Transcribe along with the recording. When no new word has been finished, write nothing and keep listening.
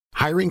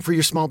Hiring for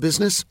your small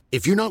business?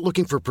 If you're not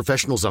looking for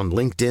professionals on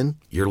LinkedIn,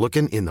 you're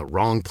looking in the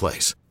wrong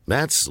place.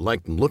 That's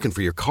like looking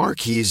for your car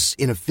keys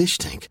in a fish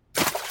tank.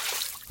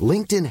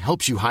 LinkedIn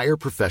helps you hire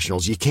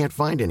professionals you can't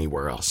find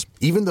anywhere else,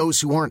 even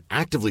those who aren't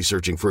actively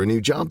searching for a new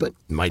job but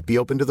might be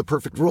open to the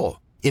perfect role.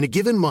 In a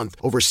given month,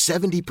 over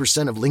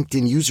 70% of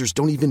LinkedIn users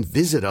don't even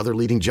visit other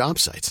leading job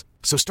sites.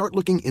 So start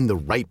looking in the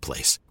right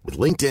place. With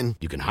LinkedIn,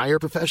 you can hire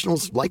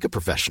professionals like a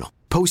professional.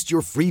 Post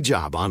your free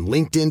job on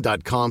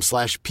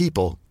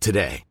linkedin.com/people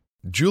today.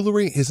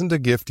 Jewelry isn't a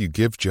gift you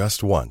give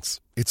just once.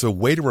 It's a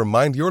way to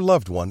remind your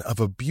loved one of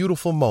a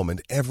beautiful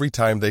moment every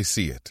time they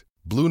see it.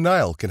 Blue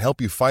Nile can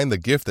help you find the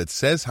gift that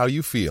says how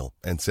you feel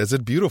and says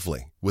it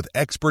beautifully, with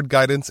expert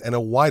guidance and a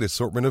wide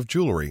assortment of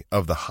jewelry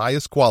of the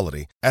highest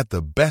quality at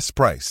the best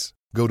price.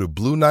 Go to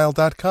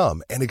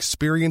BlueNile.com and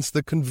experience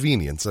the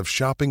convenience of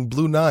shopping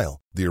Blue Nile,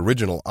 the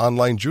original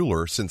online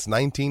jeweler since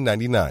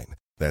 1999.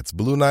 That's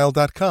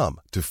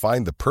BlueNile.com to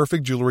find the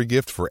perfect jewelry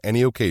gift for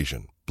any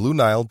occasion.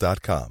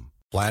 BlueNile.com.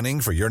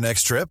 Planning for your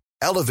next trip?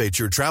 Elevate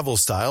your travel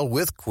style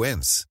with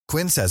Quince.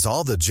 Quince has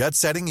all the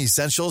jet-setting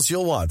essentials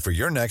you'll want for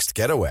your next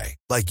getaway,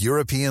 like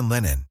European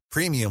linen,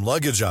 premium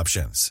luggage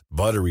options,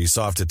 buttery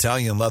soft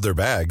Italian leather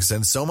bags,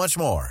 and so much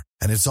more.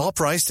 And it's all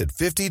priced at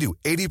 50 to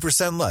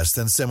 80% less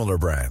than similar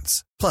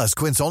brands. Plus,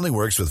 Quince only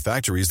works with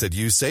factories that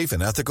use safe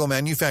and ethical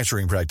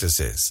manufacturing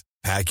practices.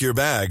 Pack your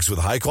bags with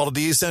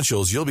high-quality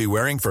essentials you'll be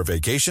wearing for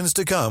vacations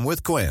to come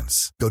with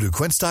Quince. Go to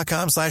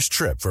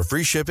quince.com/trip for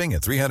free shipping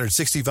and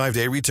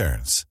 365-day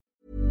returns.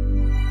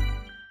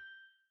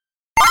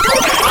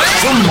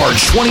 From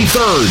March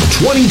 23rd,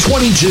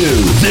 2022,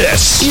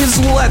 this is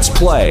Let's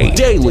Play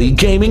Daily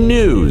Gaming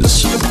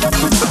News.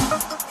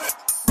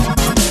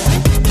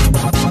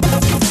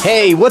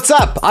 Hey, what's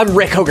up? I'm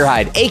Rick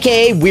Hogerheide,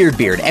 aka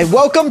Weirdbeard, and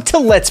welcome to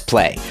Let's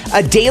Play,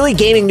 a daily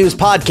gaming news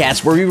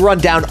podcast where we run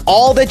down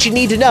all that you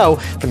need to know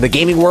from the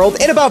gaming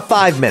world in about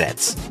 5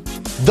 minutes.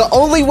 The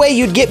only way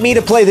you'd get me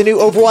to play the new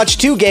Overwatch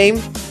 2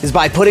 game is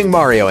by putting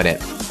Mario in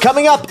it.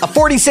 Coming up, a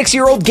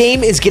 46-year-old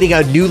game is getting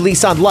a new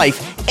lease on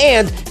life,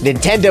 and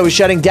Nintendo is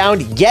shutting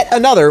down yet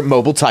another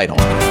mobile title.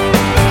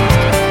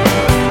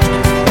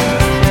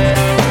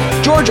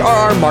 George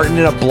R.R. Martin,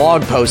 in a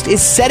blog post,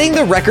 is setting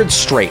the record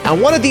straight on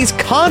one of these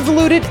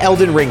convoluted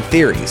Elden Ring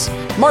theories.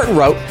 Martin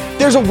wrote,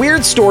 "There's a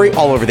weird story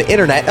all over the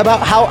internet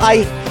about how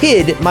I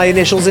hid my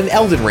initials in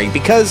Elden Ring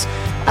because,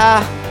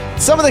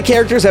 some of the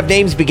characters have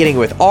names beginning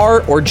with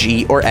R or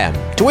G or M.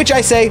 To which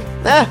I say,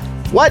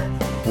 what?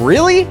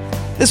 Really?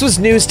 This was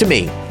news to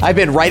me. I've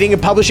been writing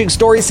and publishing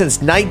stories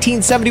since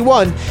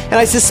 1971, and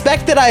I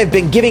suspect that I have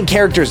been giving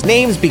characters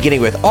names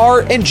beginning with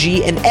R and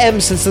G and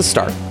M since the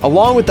start,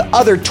 along with the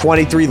other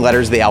 23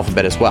 letters of the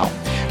alphabet as well.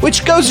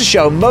 Which goes to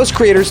show most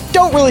creators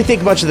don't really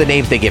think much of the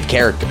names they give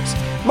characters.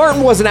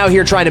 Martin wasn't out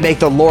here trying to make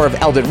the lore of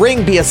Elden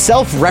Ring be a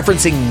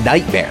self-referencing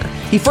nightmare.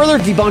 He further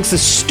debunks the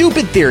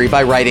stupid theory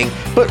by writing,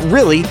 but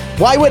really,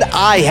 why would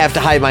I have to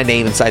hide my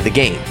name inside the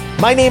game?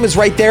 My name is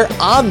right there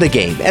on the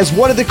game as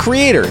one of the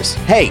creators.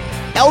 Hey,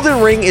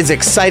 Elden Ring is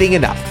exciting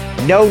enough.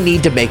 No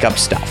need to make up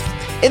stuff.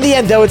 In the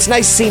end, though, it's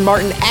nice to see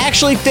Martin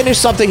actually finish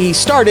something he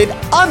started,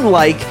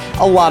 unlike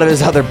a lot of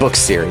his other book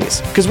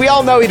series. Because we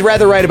all know he'd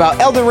rather write about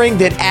Elden Ring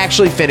than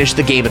actually finish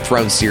the Game of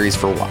Thrones series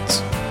for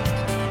once.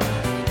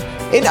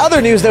 In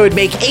other news that would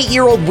make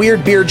 8-year-old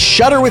Weirdbeard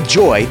shudder with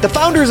joy, the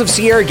founders of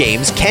Sierra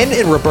Games, Ken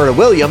and Roberta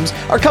Williams,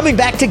 are coming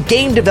back to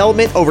game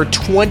development over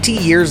 20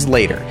 years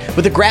later,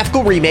 with a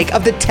graphical remake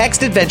of the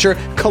text adventure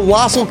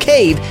Colossal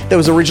Cave that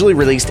was originally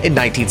released in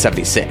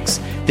 1976.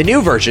 The new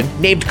version,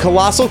 named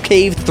Colossal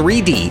Cave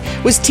 3D,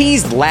 was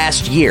teased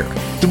last year.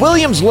 The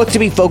Williams look to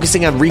be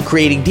focusing on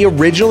recreating the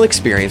original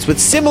experience with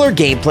similar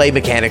gameplay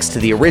mechanics to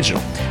the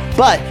original,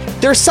 but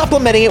they're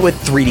supplementing it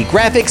with 3D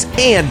graphics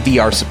and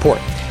VR support.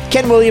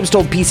 Ken Williams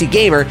told PC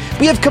Gamer,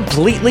 "We have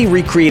completely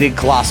recreated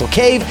Colossal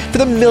Cave for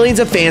the millions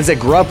of fans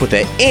that grew up with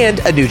it and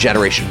a new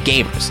generation of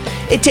gamers.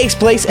 It takes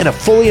place in a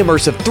fully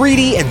immersive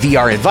 3D and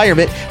VR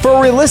environment for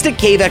a realistic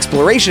cave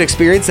exploration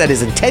experience that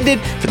is intended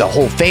for the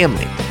whole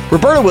family."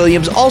 Roberta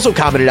Williams also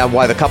commented on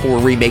why the couple were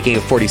remaking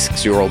a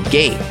 46-year-old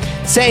game,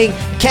 saying,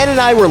 "Ken and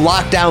I were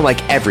locked down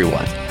like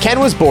everyone. Ken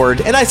was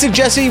bored, and I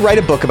suggested he write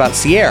a book about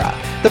Sierra.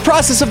 The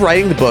process of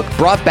writing the book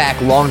brought back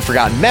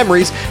long-forgotten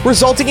memories,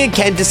 resulting in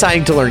Ken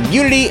deciding to learn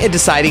Unity and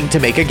deciding to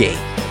make a game."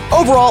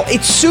 Overall,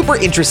 it's super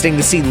interesting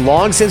to see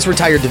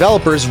long-since-retired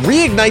developers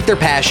reignite their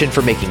passion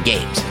for making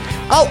games.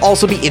 I'll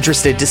also be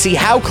interested to see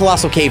how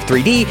Colossal Cave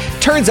 3D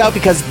turns out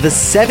because the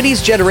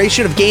 70s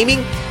generation of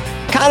gaming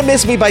kind of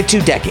missed me by 2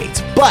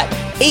 decades, but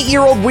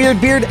 8-year-old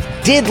Weirdbeard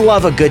did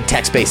love a good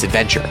text-based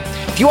adventure.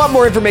 If you want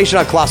more information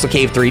on Colossal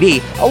Cave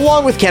 3D,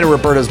 along with Ken and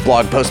Roberta's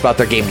blog post about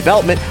their game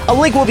development, a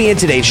link will be in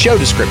today's show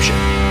description.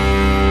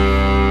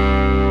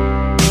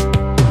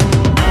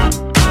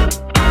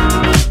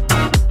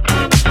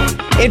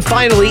 And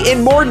finally,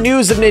 in more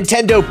news of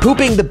Nintendo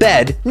pooping the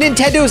bed,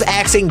 Nintendo is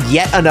axing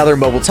yet another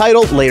mobile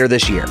title later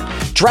this year.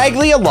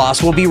 Draglia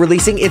Lost will be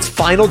releasing its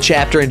final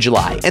chapter in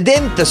July, and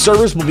then the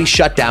servers will be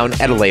shut down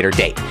at a later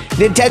date.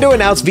 Nintendo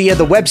announced via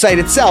the website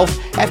itself,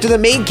 after the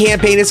main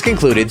campaign is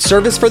concluded,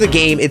 service for the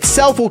game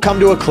itself will come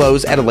to a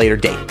close at a later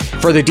date.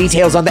 Further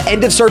details on the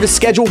end of service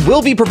schedule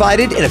will be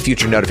provided in a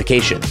future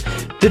notification.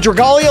 The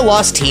Dragalia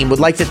Lost team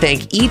would like to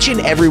thank each and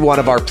every one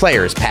of our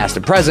players, past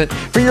and present,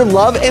 for your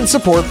love and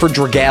support for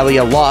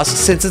Dragalia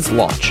Lost since its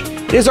launch.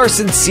 It is our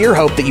sincere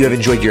hope that you have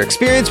enjoyed your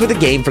experience with the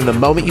game from the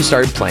moment you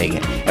started playing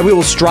it, and we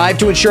will strive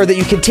to ensure that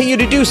you continue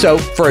to do so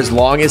for as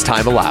long as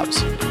time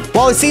allows.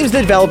 While it seems the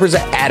developers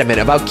are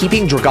adamant about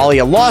keeping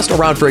Dragalia Lost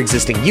around for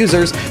existing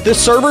users, the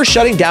server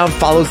shutting down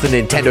follows the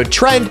Nintendo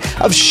trend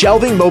of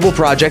shelving mobile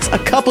projects a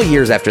couple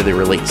years after the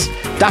release.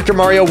 Dr.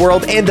 Mario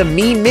World and the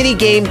Mii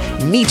minigame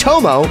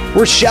Miitomo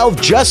were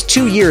shelved just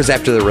 2 years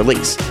after the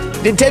release.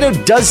 Nintendo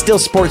does still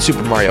support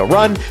Super Mario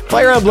Run,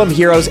 Fire Emblem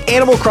Heroes,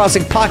 Animal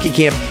Crossing Pocket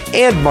Camp,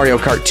 and Mario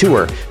Kart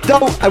Tour,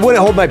 though I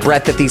wouldn't hold my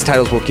breath that these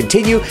titles will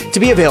continue to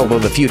be available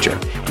in the future.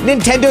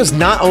 Nintendo's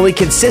not only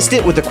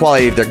consistent with the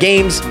quality of their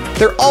games,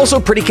 they're also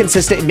pretty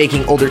consistent in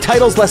making older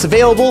titles less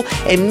available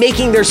and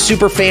making their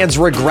super fans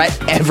regret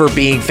ever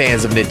being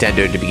fans of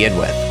Nintendo to begin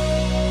with.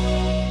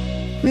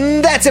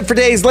 That's it for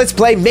today's Let's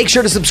Play. Make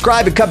sure to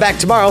subscribe and come back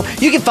tomorrow.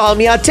 You can follow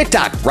me on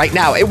TikTok right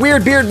now at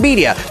WeirdBeard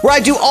Media, where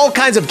I do all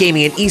kinds of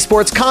gaming and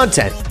esports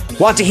content.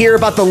 Want to hear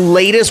about the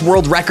latest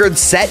world record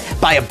set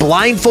by a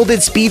blindfolded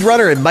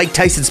speedrunner in Mike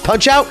Tyson's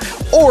Punch-Out?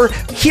 Or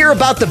hear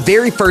about the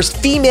very first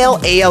female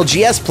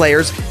ALGS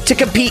players to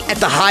compete at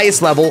the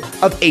highest level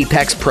of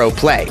Apex Pro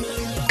Play?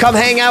 Come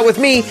hang out with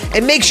me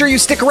and make sure you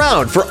stick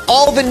around for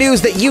all the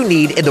news that you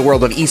need in the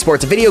world of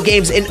esports and video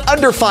games in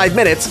under 5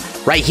 minutes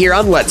right here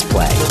on Let's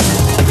Play.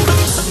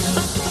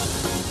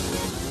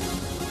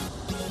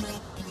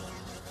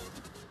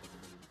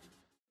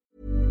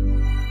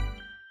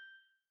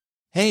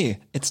 Hey,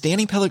 it's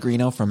Danny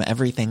Pellegrino from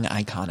Everything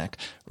Iconic.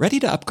 Ready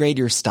to upgrade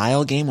your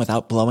style game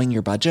without blowing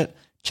your budget?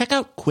 Check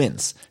out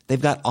Quince. They've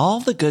got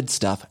all the good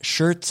stuff,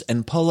 shirts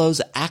and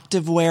polos,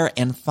 activewear,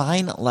 and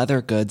fine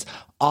leather goods,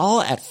 all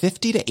at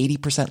 50 to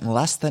 80%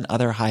 less than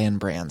other high-end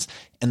brands.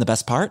 And the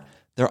best part?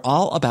 They're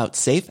all about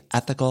safe,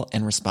 ethical,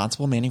 and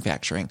responsible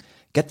manufacturing.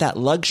 Get that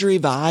luxury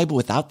vibe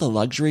without the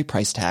luxury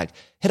price tag.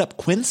 Hit up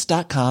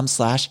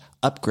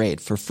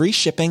quince.com/upgrade for free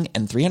shipping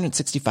and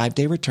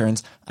 365-day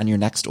returns on your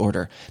next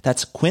order.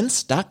 That's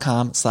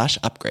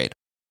quince.com/upgrade.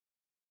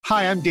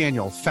 Hi, I'm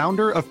Daniel,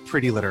 founder of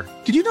Pretty Litter.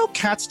 Did you know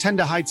cats tend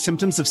to hide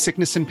symptoms of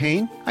sickness and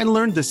pain? I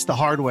learned this the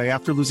hard way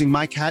after losing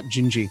my cat,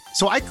 Gingy.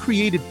 So I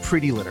created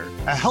Pretty Litter,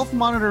 a health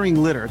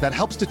monitoring litter that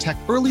helps detect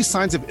early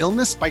signs of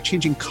illness by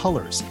changing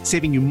colors,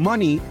 saving you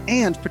money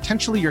and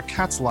potentially your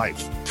cat's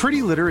life.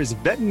 Pretty Litter is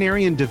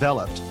veterinarian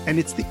developed, and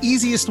it's the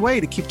easiest way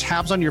to keep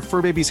tabs on your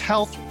fur baby's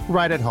health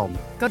right at home.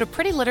 Go to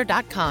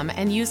prettylitter.com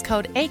and use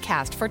code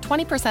ACAST for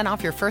 20%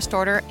 off your first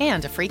order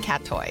and a free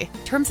cat toy.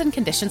 Terms and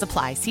conditions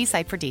apply. See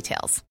site for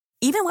details.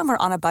 Even when we're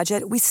on a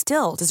budget, we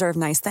still deserve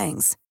nice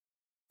things.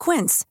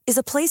 Quince is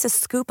a place to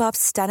scoop up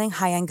stunning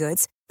high-end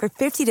goods for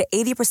 50 to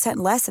 80%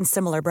 less than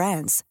similar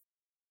brands.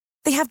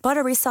 They have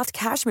buttery soft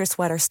cashmere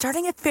sweaters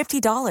starting at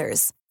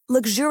 $50,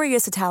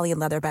 luxurious Italian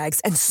leather bags,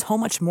 and so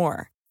much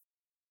more.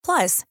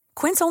 Plus,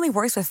 Quince only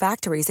works with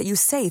factories that use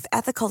safe,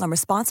 ethical, and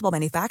responsible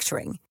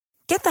manufacturing.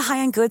 Get the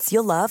high-end goods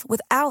you'll love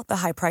without the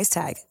high price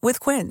tag with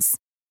Quince.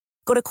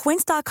 Go to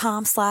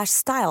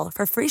quince.com/style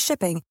for free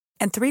shipping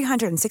and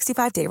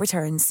 365-day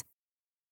returns.